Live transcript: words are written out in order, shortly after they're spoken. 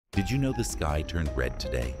Did you know the sky turned red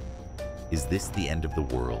today? Is this the end of the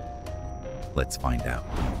world? Let's find out.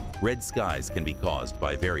 Red skies can be caused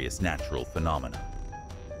by various natural phenomena.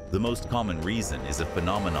 The most common reason is a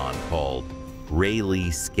phenomenon called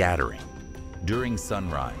Rayleigh scattering. During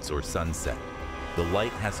sunrise or sunset, the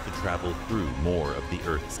light has to travel through more of the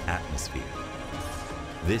Earth's atmosphere.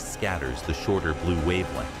 This scatters the shorter blue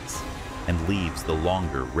wavelengths and leaves the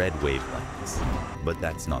longer red wavelengths. But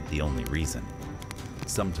that's not the only reason.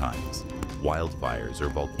 Sometimes, wildfires or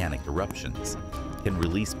volcanic eruptions can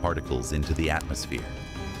release particles into the atmosphere,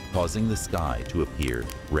 causing the sky to appear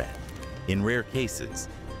red. In rare cases,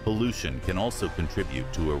 pollution can also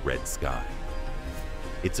contribute to a red sky.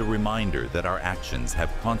 It's a reminder that our actions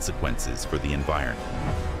have consequences for the environment.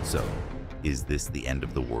 So, is this the end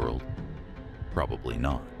of the world? Probably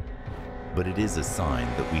not. But it is a sign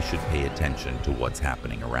that we should pay attention to what's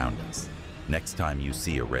happening around us. Next time you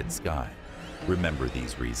see a red sky, remember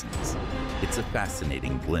these reasons. It's a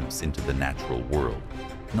fascinating glimpse into the natural world,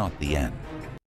 not the end.